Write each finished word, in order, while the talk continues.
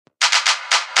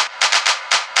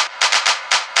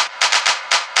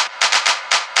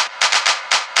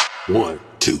One,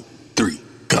 two, three,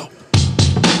 go.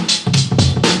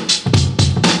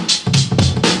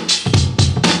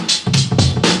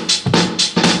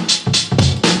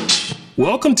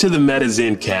 Welcome to the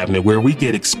MetaZen Cabinet, where we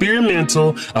get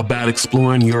experimental about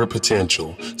exploring your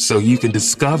potential so you can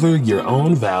discover your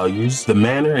own values, the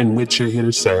manner in which you're here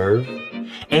to serve,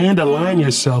 and align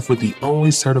yourself with the only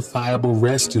certifiable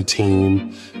rescue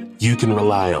team you can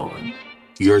rely on,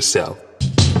 yourself.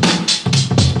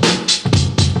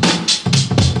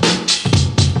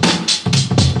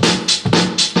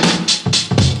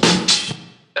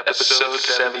 Episode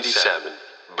 77,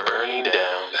 Burning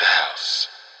Down the House.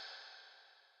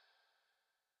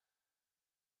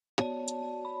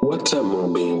 What's up,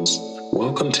 Moonbeams?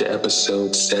 Welcome to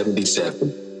episode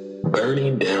 77,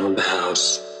 Burning Down the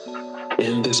House.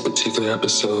 In this particular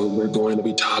episode, we're going to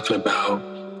be talking about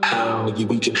how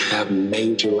we can have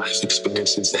major life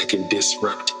experiences that can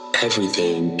disrupt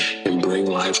everything and bring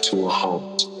life to a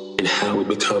halt, and how it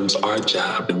becomes our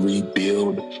job to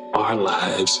rebuild our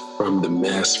lives from the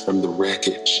mess, from the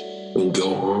wreckage, and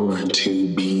go on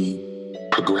to be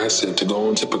progressive, to go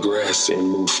on to progress and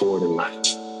move forward in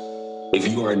life. If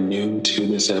you are new to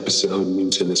this episode, new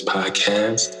to this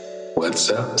podcast, what's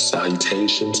up?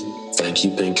 Salutations. Thank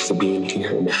you for being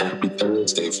here, and a happy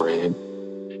Thursday, friend.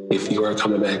 If you are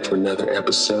coming back for another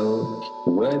episode,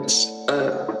 what's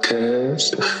up,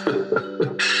 cuz?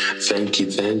 Thank you.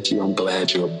 I'm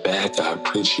glad you're back. I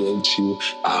appreciate you.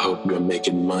 I hope you're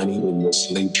making money in your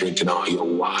sleep, drinking all your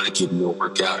water, getting your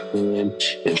workout in,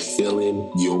 and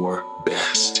feeling your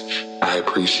best. I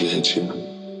appreciate you.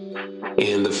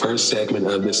 In the first segment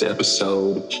of this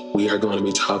episode, we are going to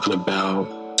be talking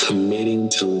about committing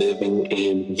to living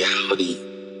in reality.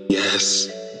 Yes.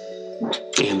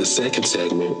 In the second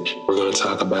segment, we're going to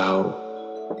talk about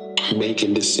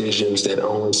making decisions that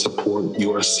only support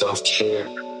your self-care.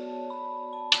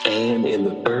 And in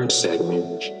the third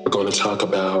segment, we're going to talk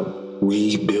about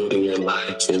rebuilding your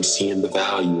life and seeing the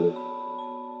value.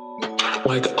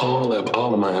 Like all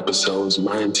of my episodes,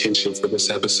 my intention for this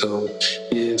episode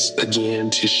is,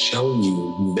 again, to show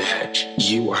you that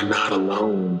you are not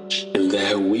alone and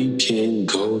that we can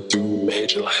go through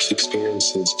major life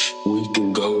experiences. We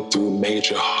can go through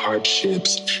major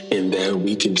hardships, and that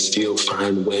we can still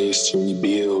find ways to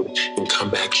rebuild and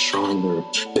come back stronger.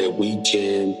 That we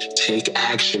can take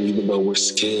action even though we're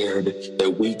scared.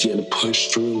 That we can push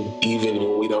through even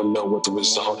when we don't know what the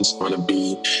result is going to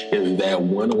be. And that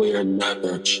one way or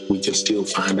another, we can still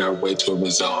find our way to a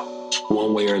result.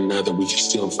 One way or another, we can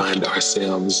still find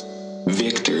ourselves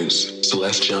victors. So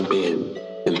let's jump in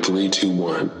 3, 2,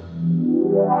 1.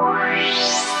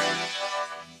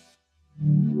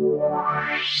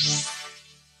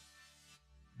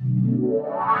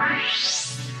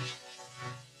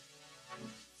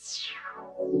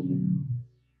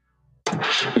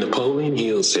 Napoleon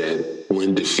Hill said,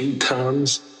 "When defeat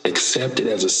comes, accept it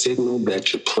as a signal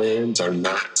that your plans are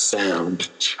not sound.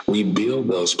 Rebuild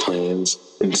those plans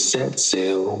and set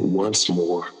sail once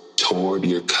more toward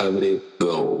your coveted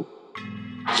goal."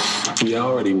 You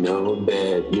already know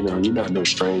that, you're not no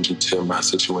stranger to my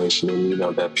situation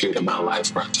and, that period of my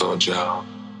life where I told y'all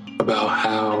about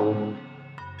how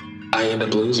I ended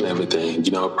up losing everything.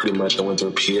 Pretty much I went through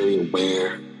a period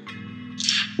where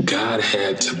God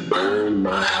had to burn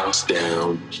my house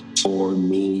down for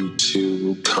me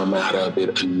to come out of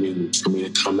it anew, for me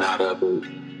to come out of it,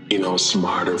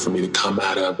 smarter, for me to come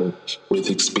out of it with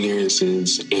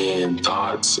experiences and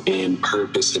thoughts and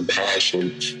purpose and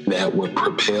passion that would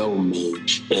propel me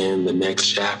in the next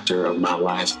chapter of my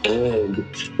life and,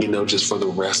 just for the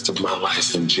rest of my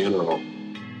life in general.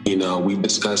 We've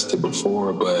discussed it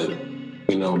before, but,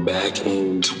 back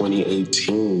in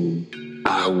 2018,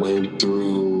 I went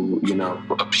through,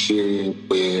 a period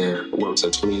where,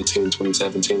 2018,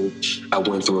 2017, I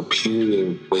went through a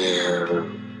period where,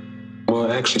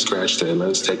 actually scratch that.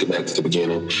 Let's take it back to the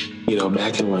beginning.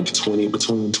 Back in between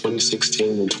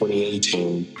 2016 and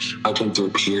 2018, I went through a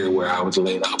period where I was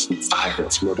laid off and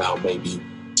fired from about maybe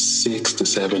 6 to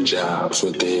 7 jobs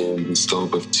within the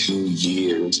scope of 2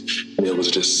 years. And it was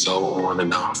just so on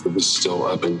and off. It was so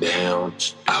up and down.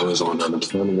 I was on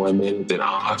unemployment 1 minute, then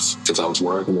off because I was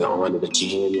working, then on it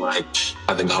again.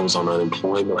 I think I was on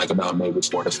unemployment about maybe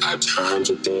 4 to 5 times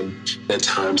within that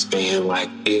time span.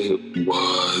 It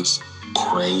was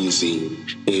crazy.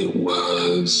 It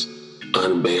was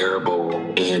unbearable,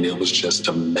 and it was just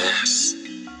a mess.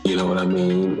 You know what I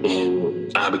mean?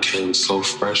 And I became so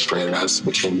frustrated. I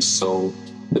became so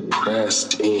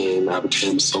depressed, and I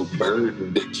became so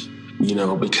burdened,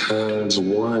 because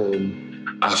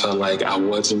one, I felt like I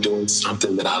wasn't doing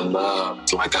something that I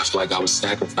loved. Like I felt like I was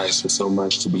sacrificing so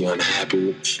much to be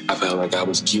unhappy. I felt like I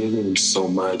was giving so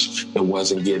much and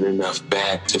wasn't getting enough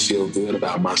back to feel good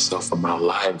about myself and my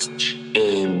life.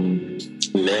 And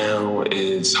now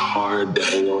it's hard to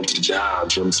hang on to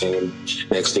jobs. You know what I'm saying?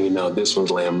 Next thing you know, this one's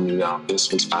laying me off,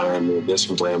 this one's firing me, this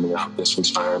one's laying me off, this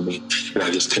one's firing me. And I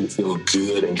just couldn't feel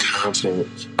good and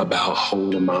confident about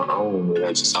holding my own. And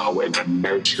I just always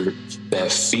nurtured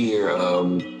that fear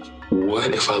of,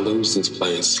 what if I lose this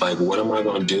place? Like, what am I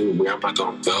going to do? Where am I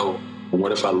going to go?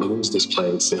 What if I lose this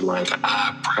place? And like,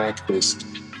 I practiced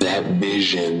that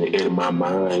vision in my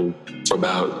mind for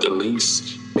about at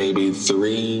least maybe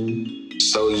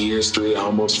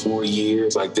almost 4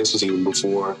 years. Like, this was even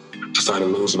before I started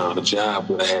losing all the job,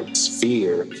 but I had this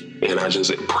fear, and I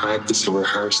just practiced and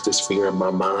rehearsed this fear in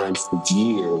my mind for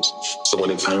years. So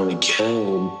when it finally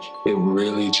came, it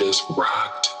really just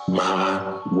rocked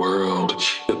my world.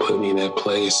 It put me in that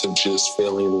place of just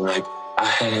feeling like I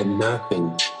had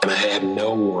nothing and I had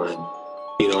no one.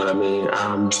 You know what I mean?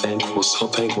 I'm thankful, so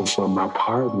thankful for my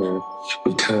partner,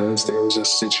 because there was a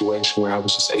situation where I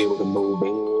was just able to move in,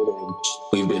 and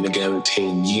we've been together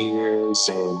 10 years,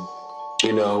 and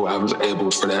you know, I was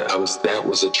able for that. That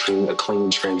was a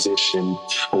clean transition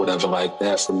or whatever like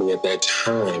that for me at that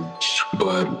time.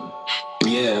 But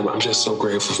yeah, I'm just so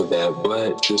grateful for that.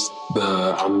 But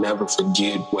I'll never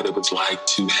forget what it was like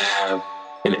to have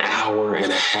an hour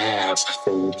and a half, I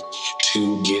think,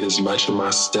 to get as much of my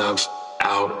stuff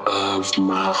out of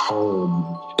my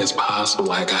home as possible.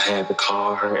 Like, I had the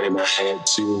car and I had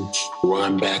to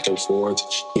run back and forth,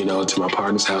 you know, to my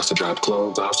partner's house to drop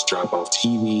clothes off, to drop off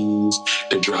TVs,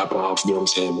 to drop off, you know what I'm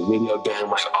saying, the video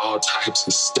game, like all types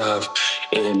of stuff.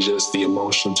 And just the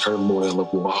emotional turmoil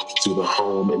of walking through the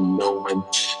home and knowing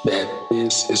that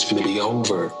this is going to be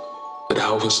over. But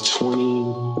I was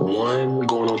 21,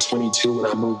 going on 22 when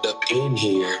I moved up in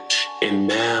here. And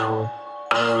now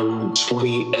I'm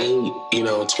 28,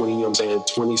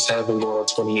 27 going on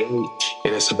 28,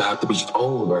 and it's about to be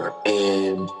over.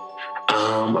 And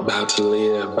I'm about to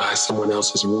live by someone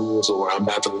else's rules, or I'm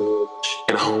about to live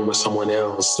in a home with someone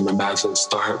else, and I'm about to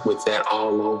start with that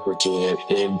all over again.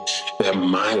 And that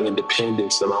my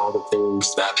independence and all the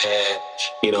things that I've had,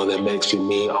 that makes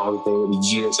me all the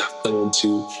years I've put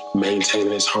into maintaining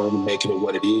this home and making it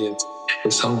what it is,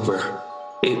 it's over.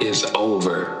 It is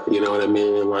over. You know what I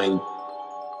mean? Like,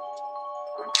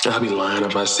 I'd be lying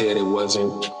if I said it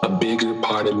wasn't a bigger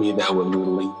part of me that was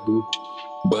relieved,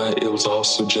 but it was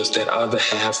also just that other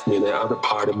half of me, that other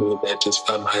part of me that just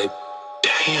felt like,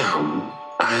 damn,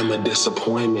 I am a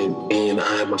disappointment and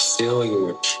I am a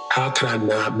failure. How could I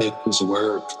not make this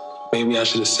work? Maybe I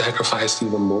should have sacrificed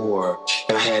even more.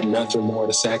 And I had nothing more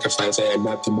to sacrifice. I had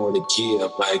nothing more to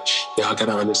give. Like, y'all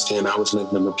gotta understand, I was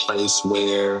living in a place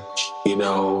where,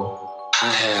 I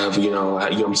have,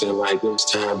 what I'm saying? Like, there was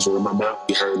times where my mouth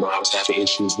be hurting, or I was having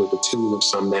issues with the tooth or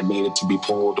something that needed to be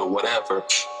pulled or whatever.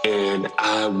 And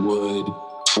I would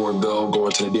forego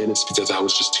going to the dentist because I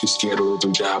was just too scared to lose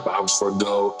a job. I would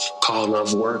forego calling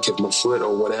off work if my foot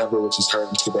or whatever was just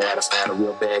hurting too bad. If I had a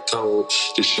real bad cold,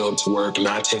 to show up to work,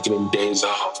 not taking any days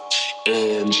off,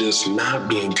 and just not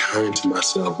being kind to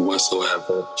myself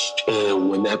whatsoever.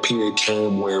 And when that period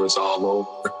came where it was all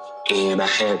over and I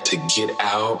had to get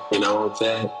out and all of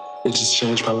that, it just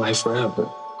changed my life forever.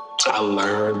 I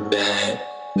learned that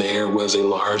there was a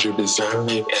larger design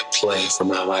at play for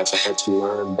my life. I had to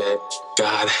learn that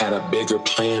God had a bigger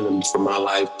plan for my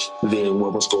life than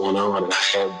what was going on. And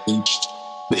I had reached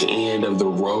the end of the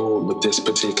road with this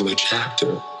particular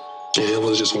chapter. And it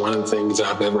was just one of the things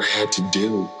I've ever had to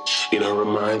do. It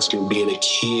reminds me of being a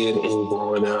kid and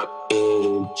growing up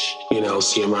and,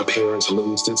 seeing my parents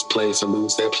lose this place and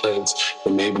lose that place.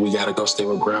 And maybe we got to go stay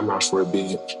with grandma for a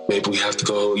bit. Maybe we have to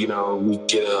go, we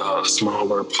get a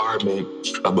smaller apartment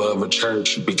above a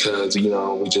church because,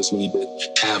 we just need to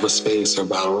have a space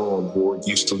of our own. We're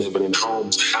used to living in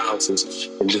homes, houses,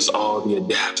 and just all the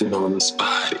adapting on the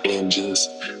spot. And just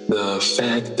the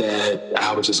fact that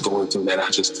I was just going through that, I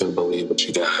just couldn't believe it,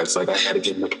 you guys. Like, I had to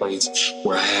get in a place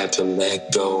where I had to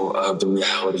let go of the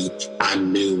reality I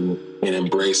knew and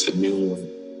embrace a new one.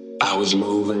 I was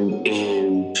moving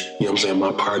in,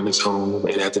 my partner's home,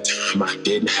 and at the time I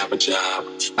didn't have a job.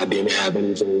 I didn't have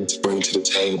anything to bring to the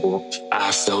table.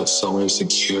 I felt so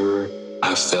insecure.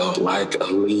 I felt like a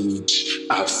leech.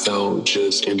 I felt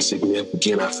just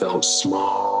insignificant. I felt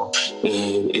small. small.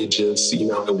 And it just,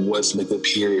 it wasn't a good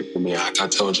period for me. Like I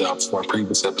told y'all before in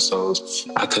previous episodes,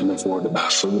 I couldn't afford to buy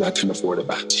food. I couldn't afford to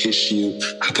buy tissue.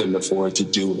 I couldn't afford to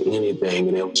do anything.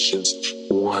 And it was just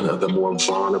one of the more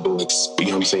vulnerable,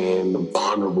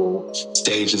 vulnerable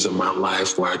stages of my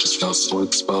life where I just felt so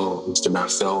exposed and I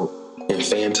felt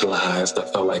infantilized. I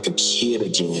felt like a kid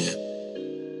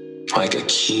again, like a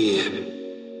kid.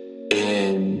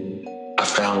 And I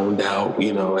found out,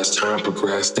 as time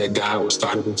progressed, that God was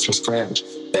starting me from scratch,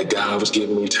 that God was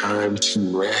giving me time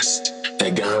to rest,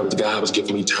 that God was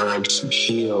giving me time to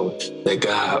heal, that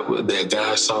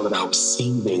God saw that I was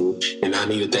seething and I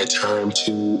needed that time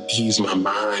to ease my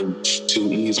mind, to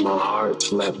ease my heart,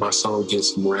 to let my soul get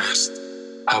some rest.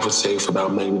 I would say for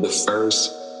about maybe the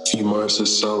first few months or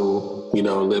so,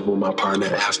 living with my partner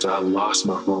after I lost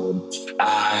my home,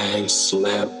 I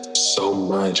slept so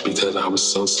much because I was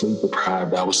so sleep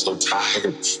deprived. I was so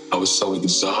tired. I was so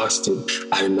exhausted.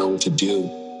 I didn't know what to do.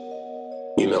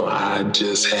 I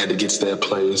just had to get to that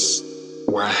place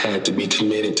where I had to be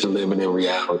committed to living in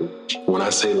reality. When I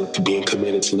say being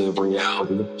committed to live in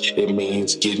reality, it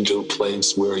means getting to a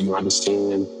place where you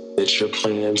understand that your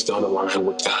plans don't align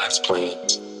with God's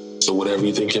plans. So whatever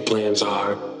you think your plans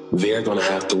are, they're going to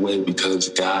have to wait because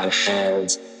God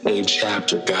has a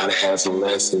chapter, God has a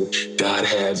lesson, God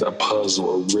has a puzzle,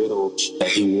 a riddle that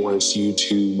he wants you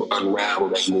to unravel,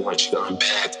 that he wants you to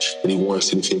unpack, that he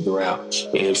wants you to figure out.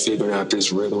 And figuring out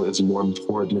this riddle is more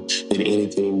important than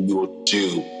anything you'll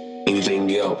do.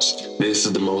 Anything else. This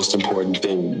is the most important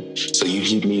thing. So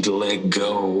you need to let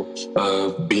go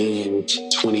of being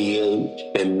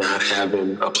 28 and not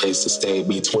having a place to stay.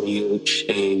 Be 28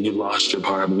 and you lost your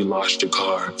apartment, you lost your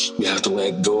car. You have to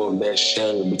let go of that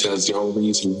shame because the only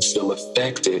reason you feel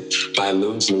affected by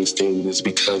losing these things is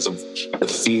because of the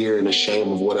fear and the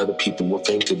shame of what other people will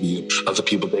think of you. Other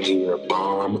people thinking you're a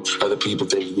bomb. Other people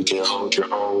thinking you can't hold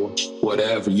your own.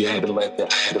 Whatever. I had to let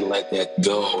that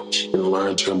go and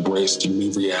learn to embrace the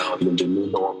new reality and the new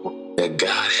normal that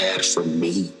God had for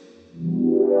me.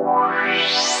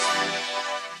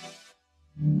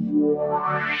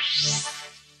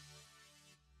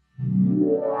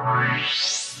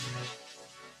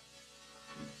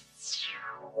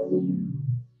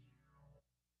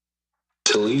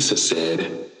 Talisa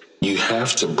said, you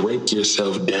have to break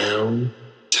yourself down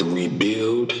to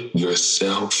rebuild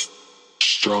yourself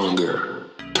stronger.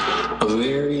 A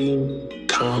very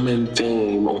common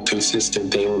theme or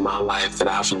consistent theme in my life that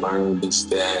I've learned is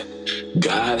that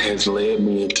God has led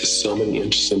me into so many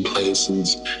interesting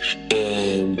places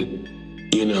and,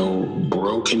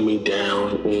 broken me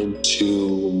down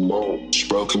into mulch,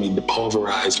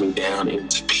 pulverized me down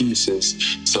into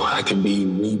pieces so I can be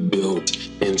rebuilt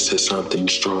into something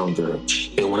stronger.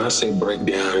 And when I say break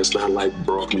down, it's not like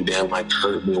broke me down, like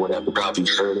hurt me or whatever, probably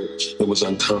hurt it. It was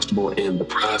uncomfortable in the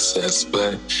process,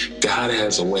 but God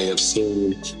has a way of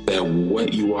seeing that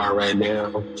what you are right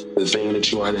now, the thing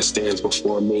that you are that stands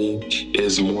before me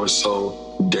is more so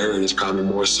dirt, is probably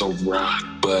more so rock,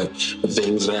 but the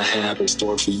things that I have in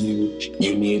store for you,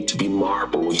 you need to be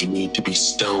marble, you need to be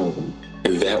stone,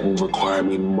 and that will require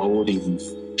me molding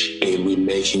you and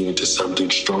remaking you into something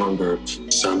stronger,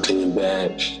 something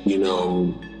that,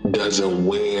 doesn't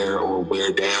wear or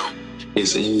wear down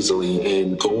as easily.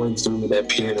 And going through that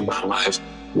period of my life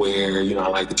where, I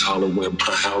like to call it when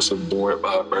my house was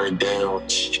burned down,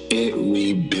 it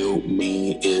rebuilt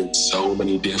me in so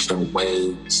many different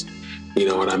ways. You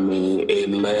know what I mean? It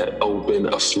let open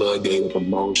a floodgate of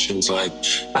emotions. Like,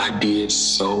 I did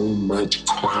so much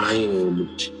crying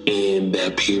in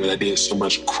that period. I did so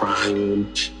much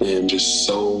crying and just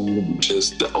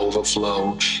the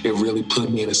overflow. It really put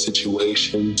me in a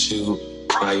situation to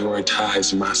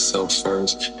prioritize myself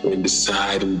first and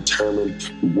decide and determine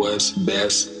what's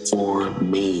best for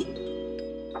me.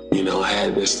 I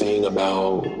had this thing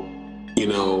about,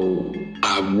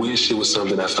 I wish it was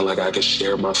something I felt like I could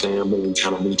share with my family and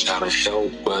kind of reach out and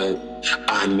help, but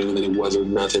I knew that it wasn't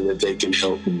nothing that they can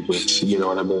help me with. You know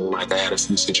what I mean? Like, I had a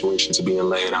few situations of being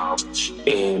laid off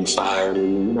and fired,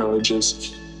 and, it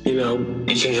just, you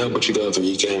can't help what you go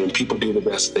through. People do the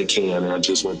best they can, and I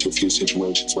just went through a few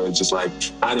situations where it's just like,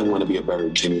 I didn't want to be a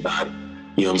burden to anybody.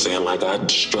 You know what I'm saying? Like, I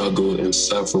struggled and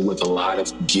suffered with a lot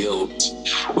of guilt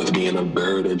with being a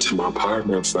burden to my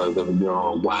partner for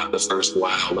the first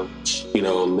while of,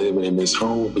 living in this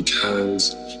home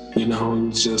because,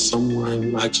 it's just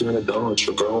someone like you're an adult,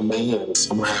 you're a grown man.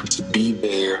 Someone have to be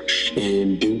there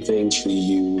and do things for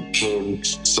you and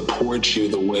support you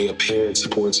the way a parent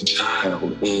supports a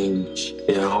child. And,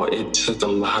 it took a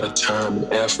lot of time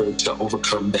and effort to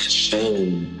overcome that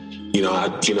shame.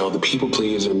 The people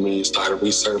pleaser in me started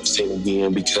resurfacing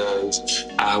again because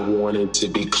I wanted to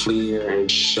be clear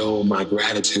and show my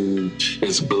gratitude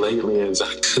as blatantly as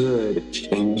I could.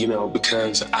 And,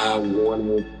 because I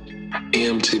wanted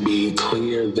him to be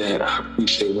clear that I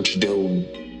appreciate what you're doing,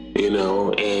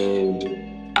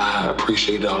 and I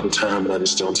appreciate it all the time, and I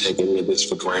just don't take any of this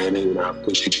for granted. And I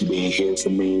appreciate you being here for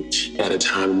me at a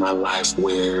time in my life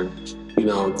where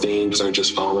things are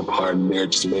just falling apart and there are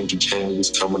just major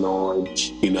changes coming on.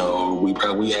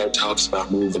 We had talks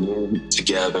about moving in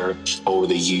together over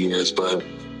the years, but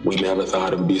we never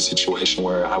thought it would be a situation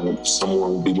where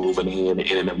someone would be moving in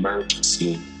an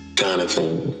emergency kind of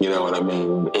thing. You know what I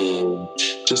mean? And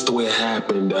just the way it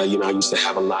happened, I used to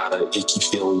have a lot of icky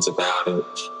feelings about it,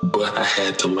 but I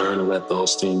had to learn to let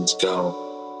those things go.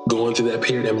 Going through that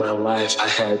period in my life, I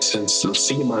had to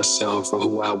see myself for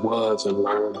who I was and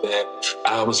learn that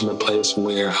I was in a place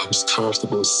where I was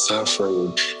comfortable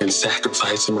suffering and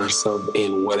sacrificing myself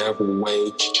in whatever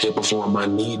way, shape, or form I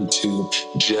needed to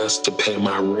just to pay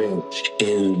my rent.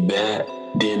 And that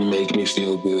didn't make me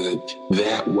feel good.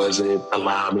 That wasn't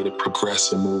allowing me to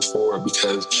progress and move forward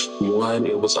because, one,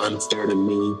 it was unfair to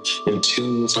me, and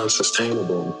two, it was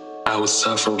unsustainable. I was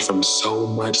suffering from so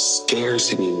much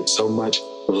scarcity, so much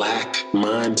lack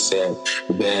mindset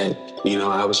that,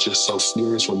 I was just so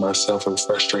furious with myself and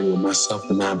frustrated with myself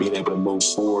for not being able to move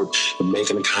forward and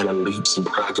making the kind of leaps and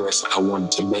progress I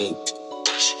wanted to make.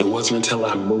 It wasn't until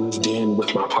I moved in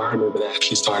with my partner that I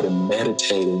actually started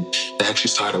meditating, that I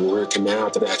actually started working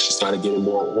out, that I actually started getting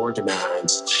more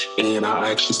organized, and I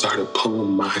actually started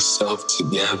pulling myself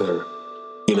together.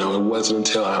 It wasn't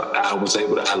until I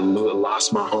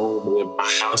lost my home and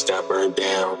my house got burned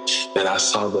down that I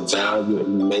saw the value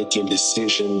in making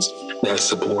decisions that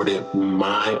supported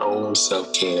my own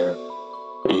self-care.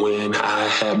 When I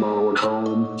had my own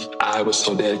home, I was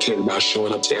so dedicated about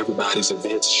showing up to everybody's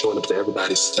events, showing up to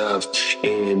everybody's stuff,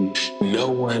 and no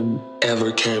one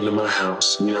ever came to my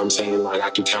house. You know what I'm saying? Like, I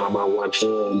can count on my one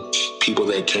hand people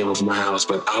that came over my house,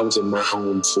 but I was in my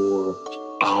home for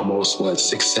almost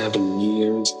 6-7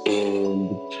 years, and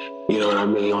you know what I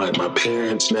mean? Like, my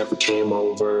parents never came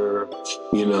over,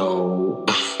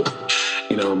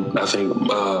 I think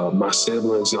my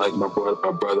siblings, like my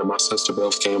brother, my sister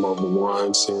both came over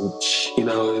once, and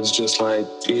it's just like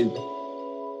it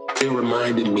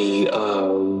reminded me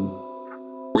of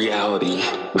reality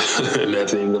and that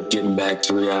thing of getting back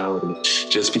to reality.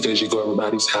 Just because you go to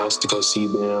everybody's house to go see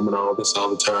them and all this all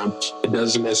the time, it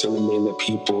doesn't necessarily mean that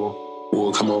people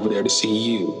will come over there to see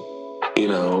you.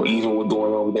 Even with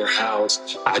going over their house,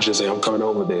 I just say I'm coming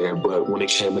over there. But when it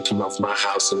came to come off my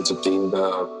house, it was a thing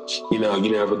of, you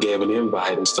never gave an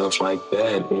invite and stuff like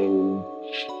that. And,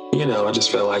 I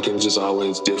just felt like it was just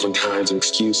always different kinds of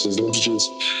excuses. It was just,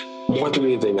 more than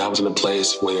anything, I was in a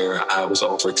place where I was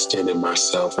overextending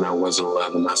myself and I wasn't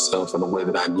loving myself in the way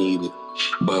that I needed.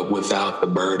 But without the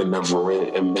burden of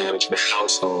rent and managing the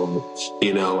household,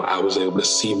 I was able to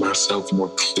see myself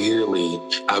more clearly.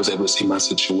 I was able to see my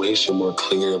situation more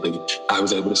clearly. I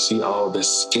was able to see all the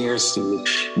scarcity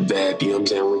that,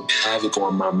 wreaked havoc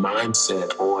on my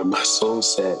mindset, on my soul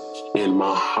set, in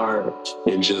my heart,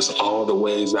 and just all the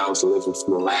ways I was living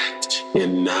from lack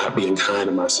and not being kind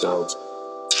to myself.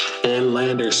 And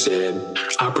Lander said,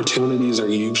 opportunities are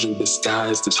usually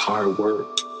disguised as hard work,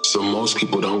 so most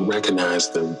people don't recognize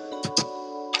them.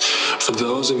 For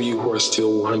those of you who are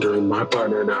still wondering, my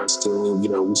partner and I still,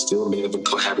 we still live and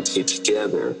cohabitate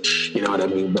together. You know what I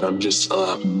mean? But I'm just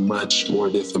a much more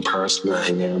different person than I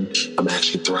am. I'm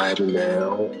actually thriving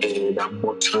now, and I'm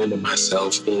more kind to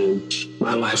myself, and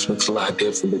my life looks a lot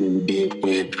different than it did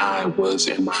when I was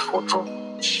in my own home.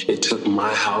 It took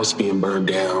my house being burned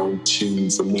down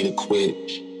for me to quit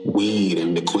weed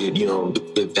and to quit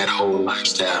that whole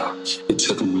lifestyle. It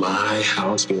took my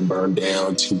house being burned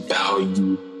down to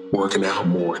value working out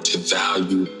more, to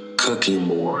value cooking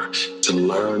more, to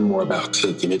learn more about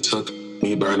cooking. It took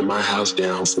me burning my house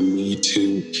down for me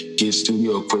to get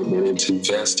studio equipment and to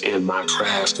invest in my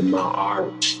craft and my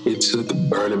art. It took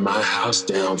burning my house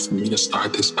down for me to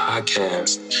start this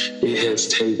podcast. It has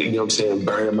taken,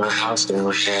 burning my house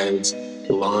down has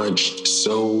launched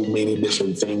so many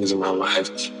different things in my life.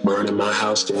 Burning my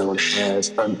house down has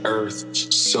unearthed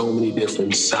so many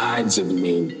different sides of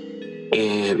me.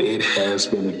 And it has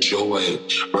been a joy.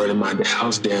 Burning my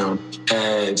house down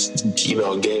has,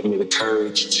 gave me the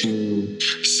courage to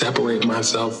separate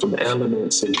myself from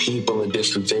elements and people and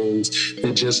different things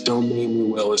that just don't mean me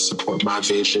well, and support my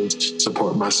visions,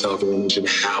 support my self-image and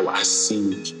how I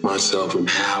see myself and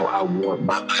how I want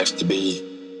my life to be.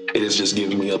 It has just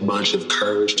given me a bunch of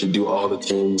courage to do all the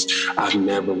things I've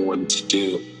never wanted to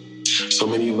do. So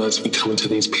many of us, we come into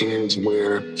these periods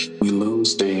where we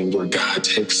lose things, where God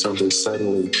takes something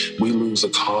suddenly. We lose a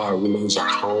car, we lose our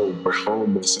home, we're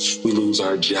homeless, we lose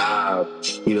our job.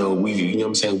 You know what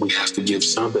I'm saying? We have to give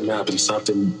something up and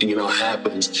something,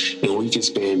 happens. And we can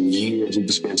spend years, we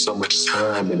can spend so much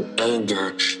time and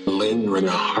anger lingering and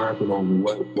harping on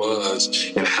what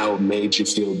was and how it made you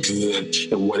feel good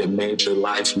and what it made your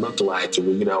life look like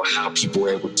and, how people were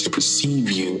able to perceive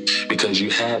you because you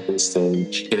had this thing,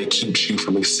 and it keeps you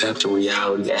from accepting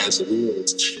reality as it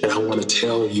is. And I want to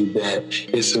tell you that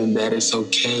it's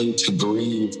okay to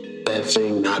grieve that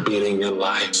thing not being in your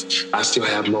life. I still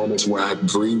have moments where I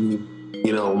grieve,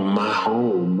 my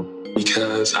home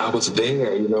because I was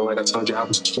there. Like I told you, I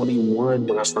was 21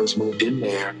 when I first moved in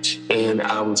there, and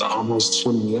I was almost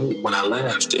 28 when I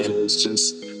left. And it's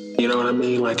just, you know what I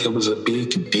mean? Like it was a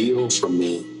big deal for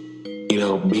me.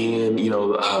 Being,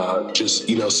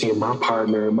 seeing my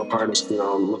partner's, a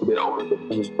little bit older than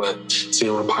me, but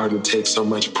seeing my partner take so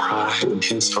much pride in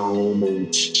his home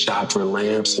and shop for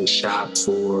lamps and shop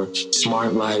for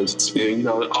smart lights,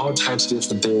 all types of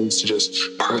different things to just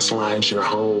personalize your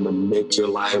home and make your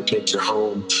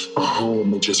home a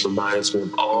home. It just reminds me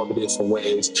of all the different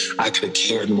ways I could have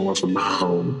cared more for my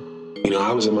home.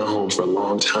 I was in my home for a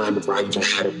long time before I even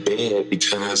had a bed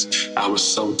because I was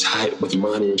so tight with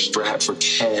money and strapped for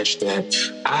cash that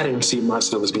I didn't see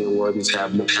myself as being worthy of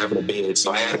having a bed.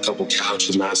 So I had a couple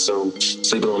couches, and I assumed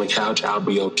sleeping on the couch, I'll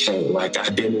be okay. Like I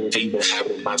didn't even have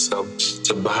it in myself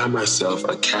to buy myself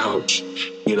a couch.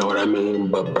 You know what I mean?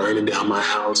 But burning down my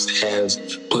house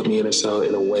has put me in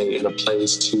a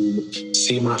place to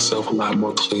see myself a lot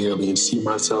more clearly and see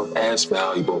myself as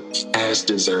valuable, as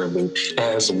deserving,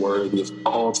 as worthy of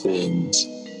all things.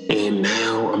 And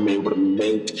now I'm able to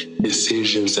make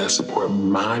decisions that support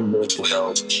my mental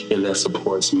health and that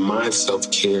supports my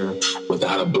self-care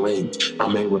without a blink.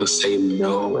 I'm able to say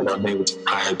no, and I'm able to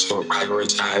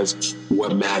prioritize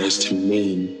what matters to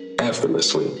me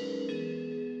effortlessly.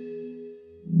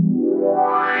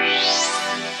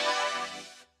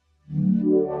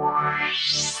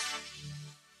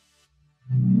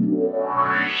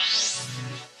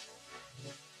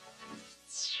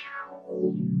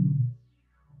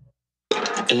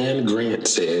 Anne Grant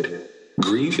said,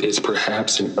 "Grief is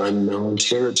perhaps an unknown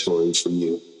territory for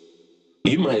you.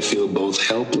 You might feel both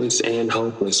helpless and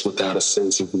hopeless without a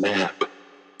sense of map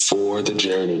for the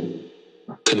journey.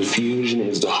 Confusion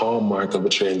is the hallmark of a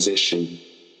transition.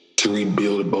 To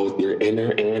rebuild both your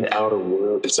inner and outer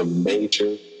world is a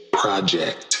major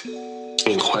project."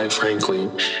 And quite frankly,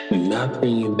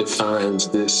 nothing defines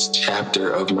this chapter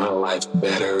of my life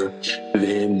better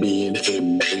than being a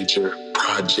major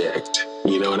project.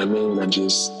 You know what I mean?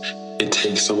 It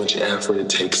takes so much effort, it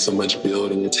takes so much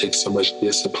building, it takes so much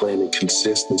discipline and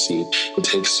consistency, it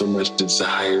takes so much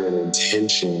desire and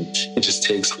intention. It just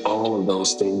takes all of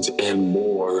those things and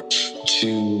more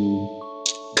to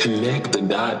connect the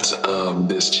dots of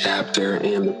this chapter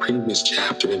and the previous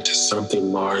chapter into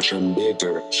something larger and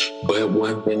bigger. But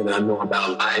one thing that I know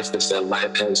about life is that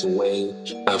life has a way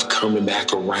of coming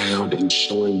back around and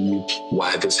showing you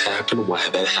why this happened, why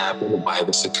that happened, why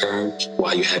this occurred,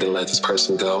 why you had to let this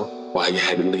person go, why you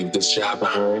had to leave this job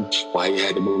behind, why you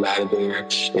had to move out of there,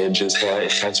 and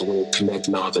it has a way of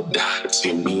connecting all the dots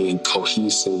and being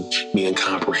cohesive, being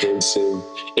comprehensive,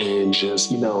 and just,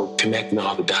 connecting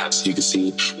all the dots so you can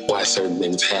see why certain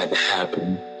things had to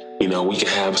happen. We can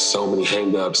have so many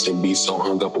hang-ups and be so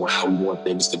hung up on how we want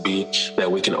things to be that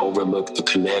we can overlook the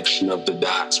connection of the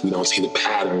dots. We don't see the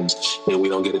patterns, and we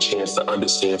don't get a chance to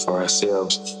understand for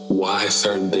ourselves why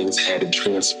certain things had to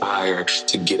transpire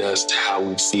to get us to how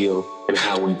we feel and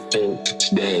how we think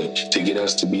today, to get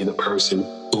us to be the person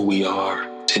who we are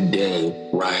today,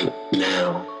 right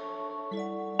now.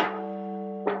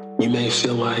 You may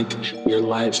feel like your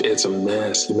life is a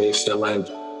mess. You may feel like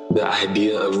the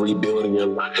idea of rebuilding your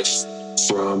life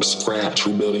from scratch,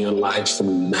 rebuilding your life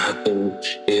from nothing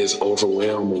is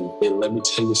overwhelming. And let me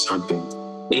tell you something,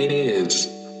 it is.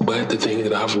 But the thing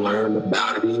that I've learned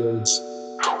about it is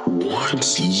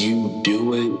once you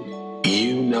do it,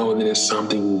 you know that it's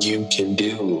something you can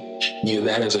do.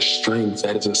 That is a strength,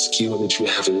 that is a skill that you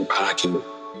have in your pocket.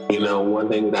 One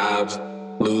thing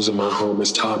that losing my home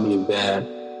has taught me that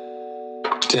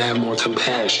to have more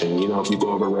compassion. If you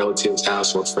go over a relative's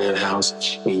house or a friend's house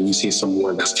and you see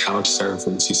someone that's couch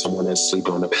surfing, you see someone that's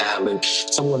sleeping on a pallet,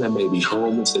 someone that may be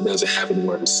homeless, that doesn't have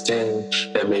anywhere to stay,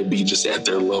 that may be just at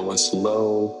their lowest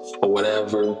low or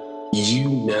whatever, You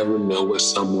never know what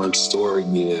someone's story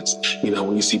is.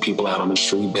 When you see people out on the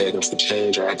street begging for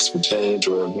change or asking for change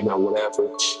or, whatever,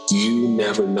 you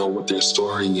never know what their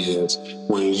story is.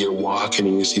 When you're walking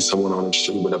and you see someone on the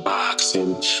street with a box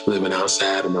and living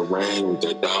outside in the rain with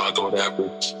their dog or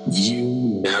whatever, you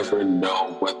never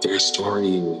know what their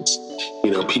story is.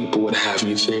 People would have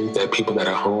you think that people that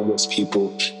are homeless, people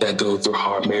that go through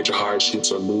major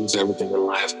hardships or lose everything in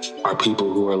life are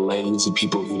people who are lazy,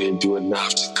 people who didn't do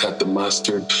enough to cut the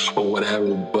mustard or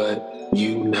whatever. But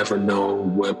you never know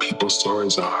what people's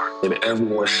stories are, and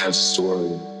everyone has a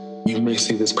story. You may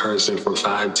see this person for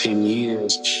 5-10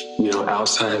 years,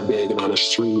 outside begging on the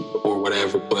street or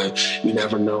whatever, but you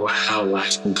never know how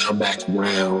life can come back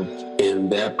around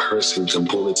and that person can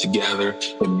pull it together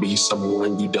and be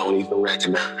someone you don't even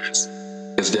recognize.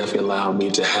 It's definitely allowed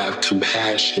me to have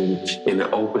compassion and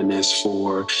an openness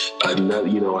for another,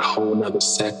 a whole nother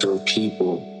sector of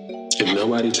people. If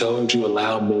nobody told you,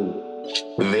 allow me.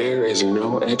 There is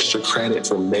no extra credit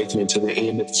for making it to the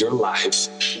end of your life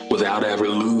without ever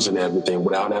losing everything,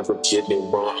 without ever getting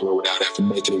it wrong, or without ever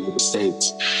making any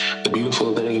mistakes. The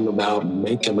beautiful thing about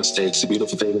making mistakes, the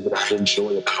beautiful thing that I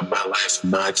enjoy about my life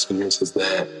and my experience is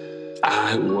that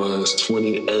I was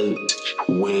 28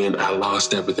 when I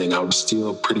lost everything. I was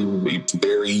still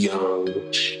very young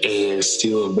and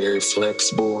still very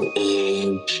flexible.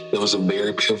 And it was a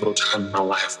very pivotal time in my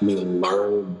life for me to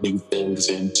learn new things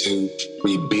and to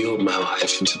rebuild my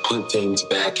life and to put things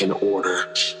back in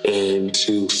order and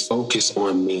to focus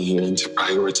on me and to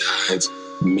prioritize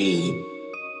me.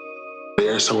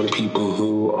 There are so many people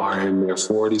who are in their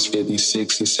 40s, 50s,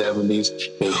 60s, 70s,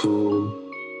 and who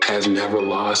has never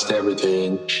lost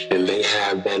everything, and they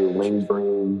have that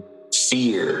lingering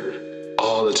fear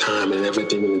all the time in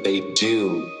everything that they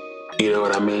do. You know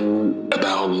what I mean?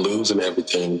 About losing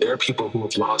everything. There are people who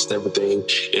have lost everything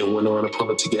and went on to pull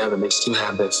it together, and they still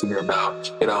have that fear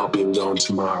about it all being gone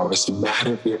tomorrow. It's a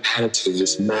matter of your attitude.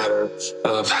 It's a matter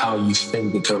of how you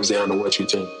think. It comes down to what you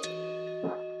think.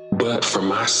 But for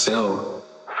myself,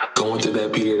 going through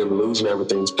that period of losing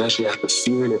everything, especially after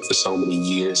fearing it for so many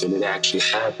years and it actually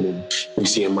happening, and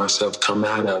seeing myself come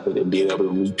out of it and being able to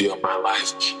rebuild my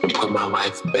life and put my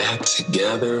life back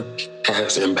together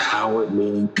has empowered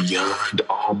me beyond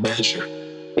all measure.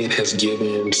 It has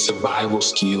given survival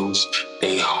skills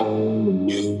a whole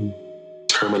new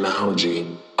terminology,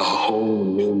 a whole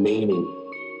new meaning.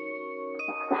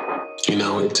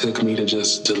 It took me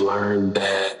to learn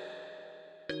that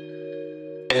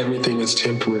everything is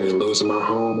temporary. Losing my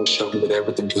home and showed me that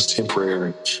everything was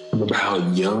temporary. I remember how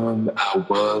young I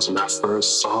was when I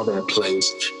first saw that place,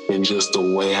 and just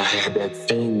the way I had that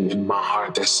thing in my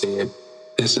heart that said,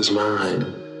 this is mine.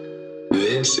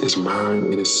 This is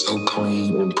mine. It is so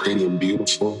clean and pretty and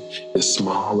beautiful. It's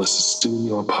small. It's a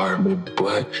studio apartment,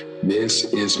 but this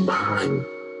is mine.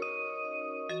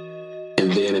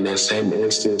 And then in that same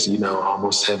instance,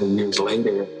 almost 7 years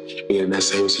later, in that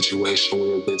same situation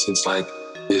where it's like,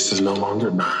 this is no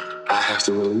longer mine. I have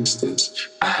to release this.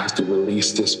 I have to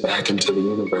release this back into the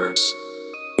universe.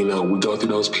 We go through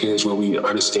those periods where we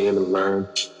understand and learn.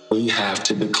 We have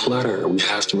to declutter. We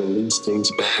have to release things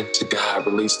back to God,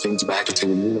 release things back into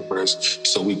the universe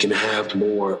so we can have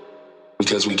more,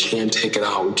 because we can't take it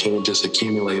all. We can't just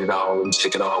accumulate it all and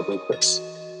take it all with us.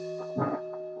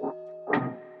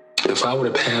 If I would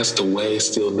have passed away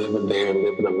still living there and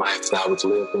living the life that I was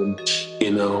living,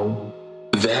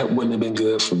 that wouldn't have been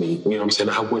good for me. You know what I'm saying?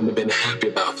 I wouldn't have been happy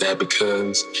about that,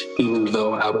 because even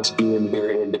though I was being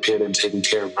very independent, taking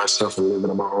care of myself and living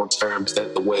on my own terms,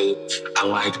 that the way I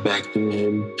liked back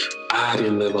then, I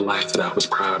didn't live a life that I was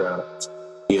proud of.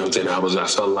 You know what I'm saying? I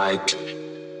felt like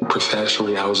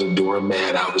professionally, I was a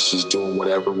doormat. I was just doing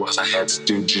whatever it was I had to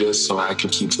do just so I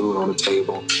could keep food on the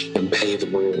table and pay the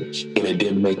rent. And it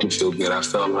didn't make me feel good. I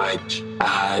felt like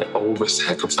I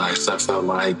over-sacrificed. I felt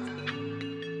like,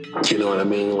 you know what I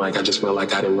mean? Like, I just felt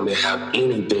like I didn't really have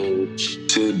anything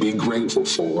to be grateful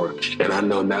for. And I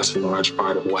know that's a large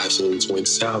part of why things went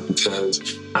south,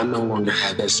 because I no longer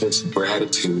had that sense of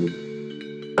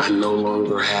gratitude. I no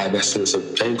longer had that sense of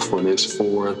thankfulness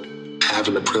for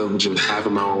having the privilege of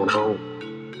having my own home.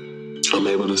 I'm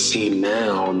able to see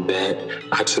now that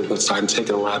I started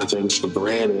taking a lot of things for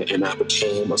granted, and I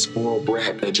became a spoiled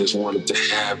brat that just wanted to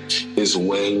have his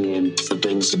way and for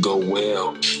things to go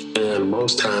well. And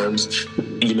most times,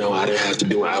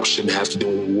 I shouldn't have to do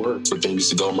any work for things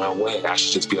to go my way. I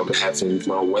should just be able to have things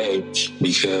my way,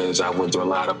 because I went through a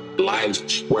lot of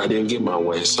life where I didn't get my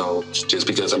way. So just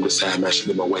because I'm deciding I should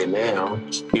get my way now,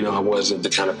 I wasn't the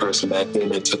kind of person back then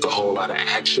that took a whole lot of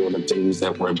action on the things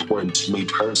that were important to me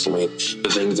personally, the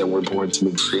things that were important to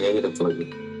me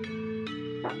creatively.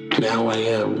 now I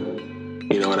am.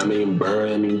 You know what I mean?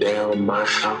 Burning down my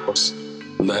house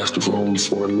left room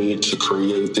for me to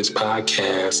create this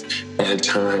podcast at a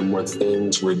time where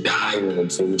things were dire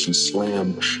and things were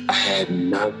slim. I had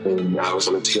nothing. I was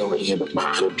on the tail end of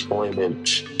my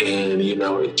unemployment and,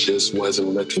 it just wasn't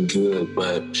looking good.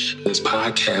 But this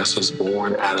podcast was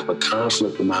born out of a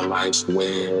conflict in my life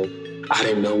where I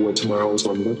didn't know what tomorrow was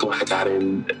going to look like. I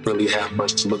didn't really have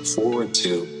much to look forward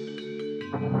to.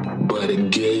 But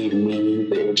it gave me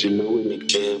the ingenuity, it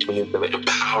gave me the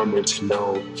empowerment to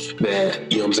know that,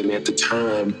 at the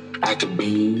time, I could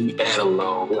be at a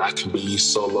low, I could be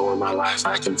so low in my life,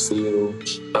 I can feel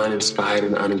uninspired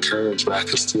and unencouraged, but I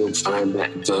can still find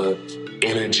the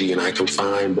energy and I can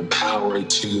find the power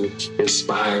to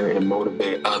inspire and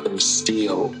motivate others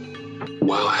still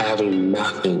while having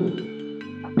nothing.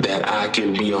 That I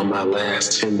can be on my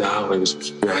last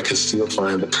 $10 and I can still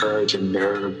find the courage and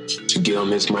nerve to get on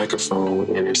this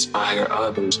microphone and inspire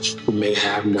others who may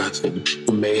have nothing,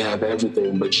 who may have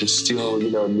everything, but you still,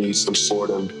 need some sort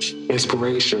of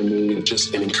inspiration, need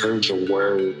just an encouraging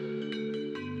word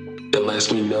that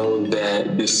lets me know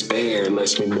that despair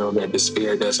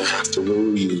doesn't have to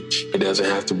rule you. It doesn't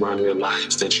have to run your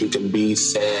lives, that you can be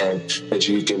sad, that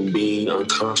you can be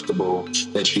uncomfortable,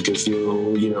 that you can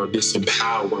feel,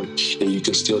 disempowered, and you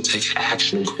can still take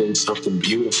action and create something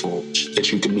beautiful,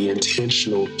 that you can be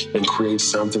intentional and create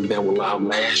something that will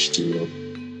outlast you.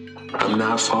 I'm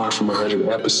not far from 100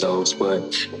 episodes,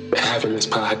 but having this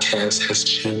podcast has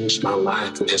changed my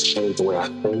life. It has changed the way I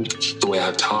think, the way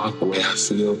I talk, the way I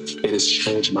feel. It has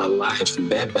changed my life,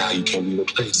 and that value can't be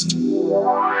replaced.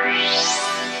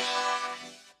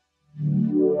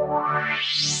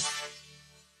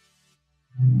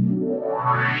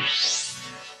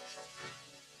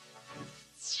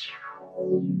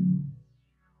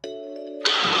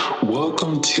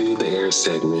 Welcome to the Air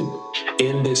segment.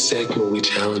 In this segment, we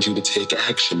challenge you to take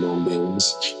action on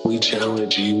things. We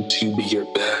challenge you to be your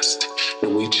best,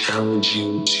 and we challenge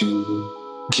you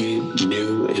to get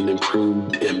new and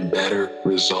improved and better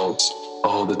results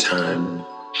all the time.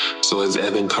 So as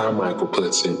Evan Carmichael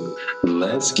puts it,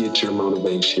 let's get your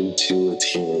motivation to a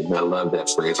 10. I love that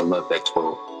phrase. I love that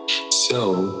quote.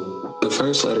 So the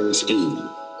first letter is E,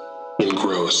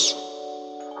 engross.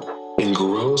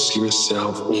 Engross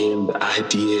yourself in the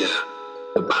idea,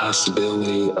 the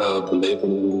possibility of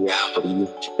living in reality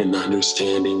and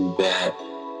understanding that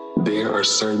there are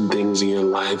certain things in your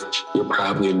life you're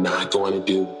probably not going to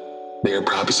do. There are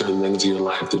probably certain things in your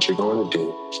life that you're going to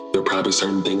do. There are probably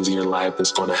certain things in your life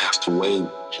that's going to have to wait.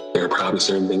 There are probably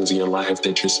certain things in your life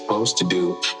that you're supposed to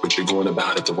do, but you're going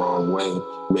about it the wrong way.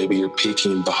 Maybe you're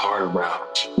picking the harder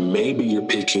route. Maybe you're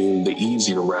picking the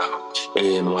easier route.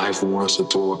 And life wants to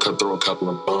throw a couple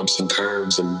of bumps and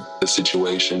curves in the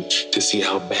situation to see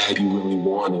how bad you really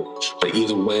want it. But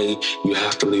either way, you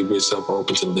have to leave yourself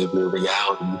open to living in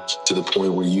reality to the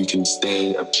point where you can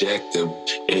stay objective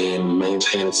and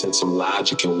maintain a sense of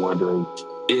logic and wondering,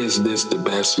 is this the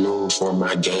best move for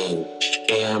my game?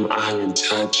 Am I in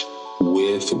touch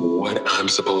with what I'm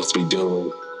supposed to be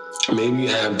doing? Maybe you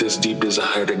have this deep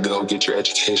desire to go get your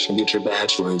education, get your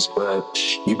bachelor's, but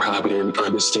you probably didn't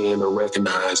understand or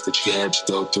recognize that you had to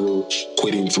go through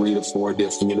quitting 3 to 4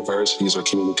 different universities or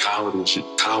community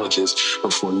colleges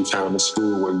before you found a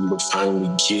school where you would finally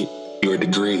get your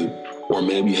degree. Or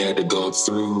maybe you had to go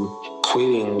through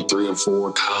quitting 3 or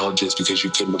 4 colleges because you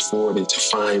couldn't afford it to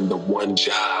find the one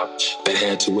job that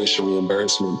had tuition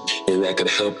reimbursement and that could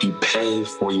help you pay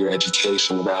for your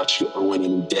education without you owing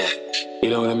any debt. You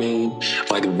know what I mean?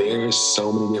 Like, there's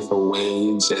so many different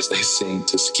ways, as they say,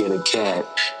 to skin a cat.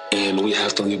 And we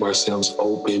have to leave ourselves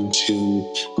open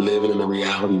to living in a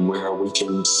reality where we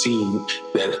can see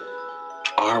that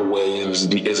our way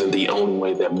isn't the only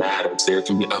way that matters. There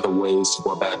can be other ways to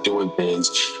go about doing things.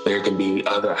 There can be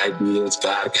other ideas.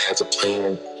 God has a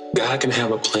plan. God can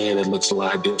have a plan that looks a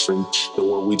lot different than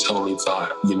what we totally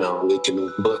thought. It can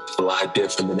look a lot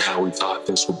different than how we thought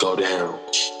this would go down.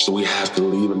 So we have to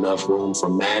leave enough room for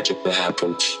magic to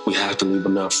happen. We have to leave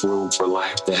enough room for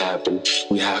life to happen.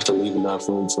 We have to leave enough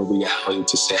room for reality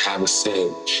to have a say.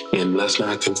 And let's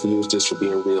not confuse this with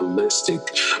being realistic,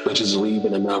 but just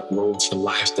leaving enough room for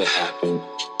life to happen.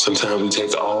 Sometimes we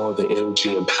take all the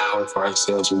energy and power for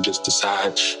ourselves and just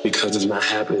decide because it's not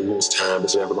happening this time,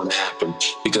 it's never going to happen.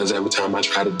 Because every time I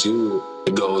try to do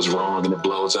it, it goes wrong and it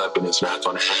blows up and it's not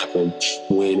going to happen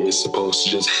when it's supposed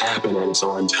to just happen at its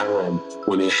own time,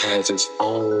 when it has its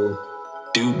own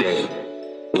due date.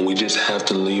 And we just have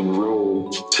to leave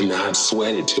room to not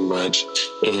sweat it too much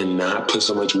and not put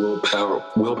so much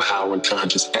willpower and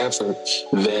conscious effort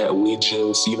that we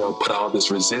just, put all this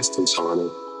resistance on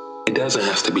it. It doesn't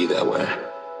have to be that way.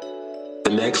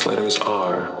 The next letters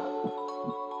are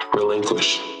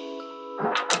relinquish.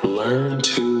 Learn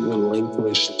to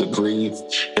relinquish the grief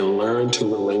and learn to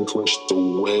relinquish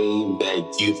the way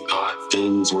that you thought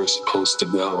things were supposed to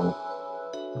go.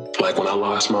 Like when I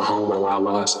lost my home and when I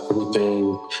lost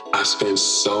everything, I spent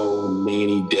so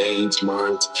many days,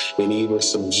 months, and even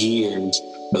some years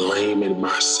blaming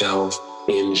myself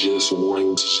and just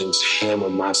wanting to just hammer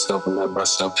myself and let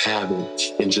myself have it,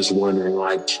 and just wondering,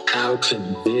 like, how could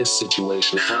this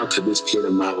situation, how could this period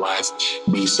of my life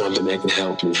be something that could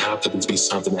help me? How could this be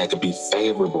something that could be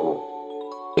favorable?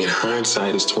 In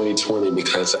hindsight, it's 2020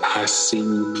 because I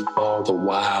see all the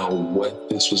while what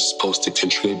this was supposed to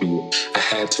contribute. I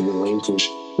had to relinquish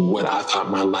what I thought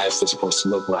my life was supposed to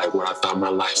look like, what I thought my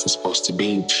life was supposed to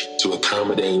be, to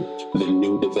accommodate the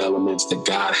new developments that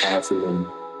God had for me.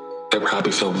 They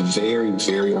probably felt very,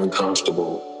 very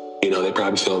uncomfortable. They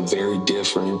probably felt very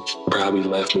different. Probably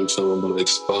left me feeling a little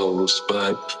exposed.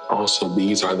 But also,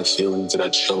 these are the feelings that I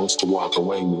chose to walk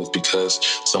away with, because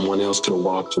someone else could have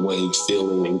walked away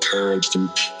feeling encouraged and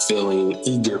feeling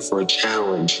eager for a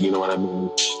challenge. You know what I mean?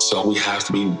 So we have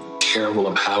to be careful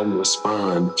of how we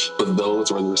respond. But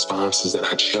those were the responses that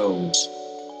I chose.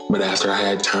 But after I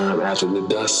had time, after the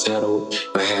dust settled,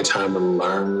 and I had time to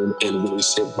learn and really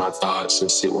sit with my thoughts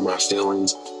and sit with my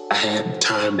feelings, I had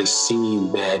time to see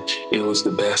that it was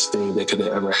the best thing that could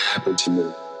have ever happened to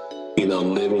me.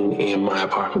 Living in my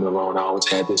apartment alone, I always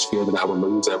had this fear that I would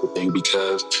lose everything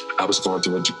because I was going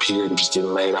through a period of just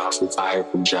getting laid off and fired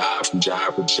from job to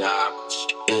job.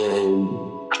 And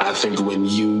I think when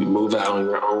you move out on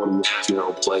your own and you have your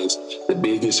own place, the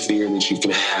biggest fear that you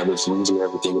can have is losing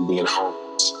everything and being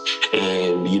homeless.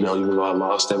 And, even though I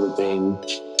lost everything,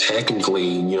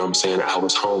 technically, I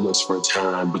was homeless for a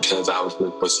time because I was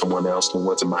living with someone else and it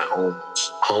wasn't my own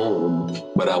home,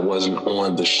 but I wasn't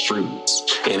on the streets.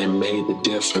 And it made the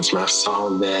difference. And I saw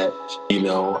that,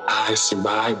 I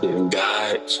survived it, and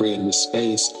God created a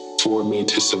space for me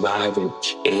to survive it.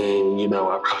 And,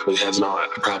 I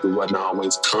probably wasn't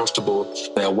always comfortable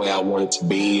that way I wanted to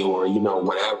be, or,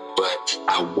 whatever, but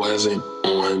I wasn't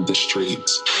on the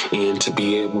streets. And to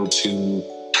be able to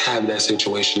have that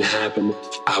situation happen,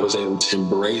 I was able to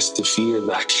embrace the fear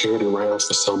that I carried around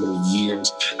for so many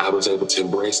years. I was able to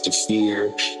embrace the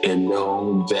fear and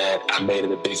know that I made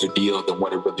it a bigger deal than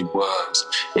what it really was,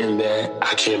 and that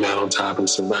I came out on top and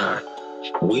survived.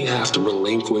 We have to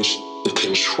relinquish the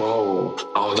control,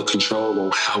 all the control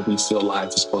on how we feel life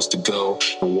is supposed to go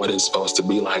and what it's supposed to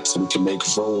be like, so we can make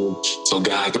room so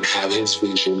God can have his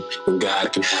vision and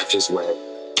God can have his way.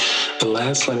 The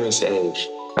last letter is A,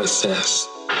 assess.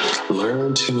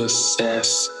 Learn to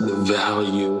assess the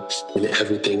value in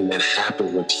everything that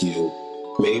happened with you.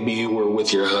 Maybe you were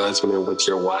with your husband or with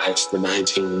your wife for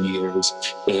 19 years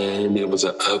and it was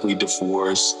an ugly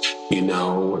divorce,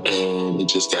 and it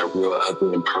just got real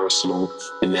ugly and personal.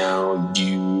 And now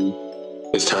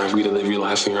it's time for you to live your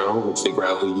life on your own and figure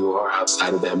out who you are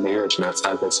outside of that marriage and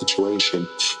outside of that situation.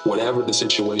 Whatever the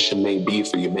situation may be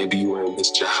for you, maybe you were in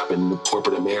this job in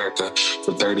corporate America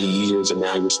for 30 years and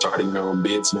now you're starting your own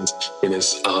business, and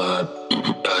it's a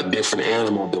different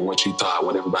animal than what you thought,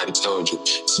 what everybody told you.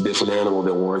 It's a different animal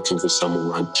than working for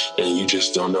someone, and you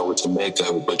just don't know what to make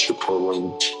of it, but you're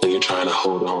pulling and you're trying to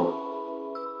hold on.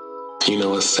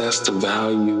 Assess the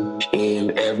value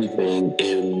in everything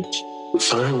and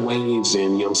find ways,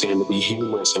 and to be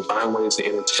humorous and find ways to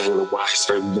entertain why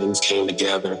certain things came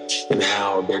together and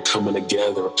how they're coming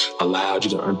together allowed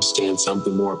you to understand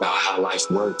something more about how life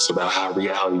works, about how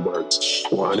reality works,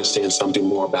 or understand something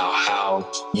more about how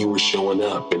you were showing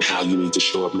up and how you need to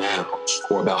show up now,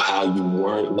 or about how you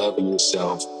weren't loving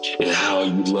yourself and how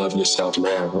you love yourself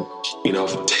now.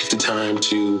 Take the time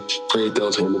to create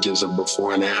those images of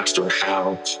before and after,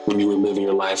 how when you were living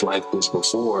your life like this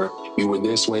before, you were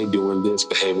this way, doing this,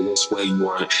 behaving this way, you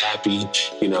weren't happy,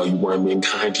 you weren't being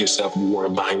kind to yourself, you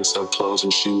weren't buying yourself clothes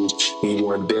and shoes, and you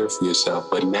weren't there for yourself.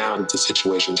 But now that the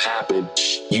situation's happened,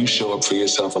 you show up for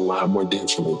yourself a lot more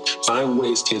differently. Find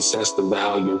ways to assess the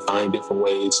value and find different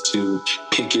ways to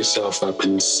pick yourself up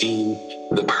and see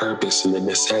the purpose and the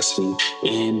necessity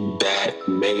in that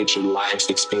major life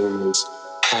experience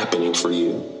happening for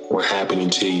you or happening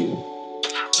to you.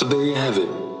 So there you have it.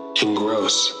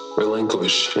 Engross,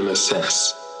 relinquish, and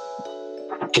assess.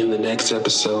 In the next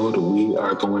episode, we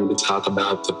are going to talk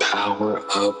about the power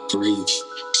of grief.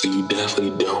 So you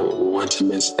definitely don't want to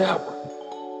miss that one.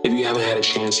 If you haven't had a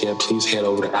chance yet, please head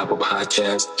over to Apple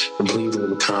Podcasts and please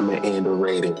leave a comment and a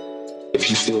rating. If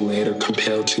you feel led or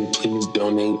compelled to, please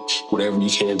donate whatever you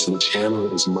can to the channel.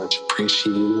 It is much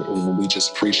appreciated, and we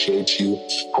just appreciate you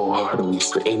wholeheartedly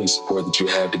for any support that you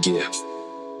have to give.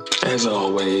 As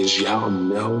always, y'all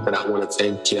know that I want to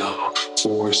thank y'all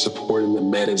for supporting the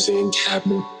MetaZen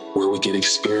Cabinet, where we get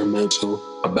experimental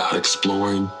about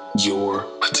exploring your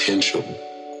potential.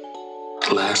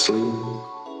 Lastly,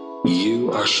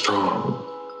 you are strong.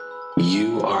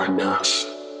 You are enough.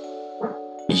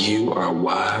 You are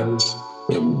wise.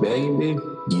 And baby,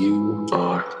 you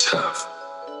are tough.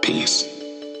 Peace.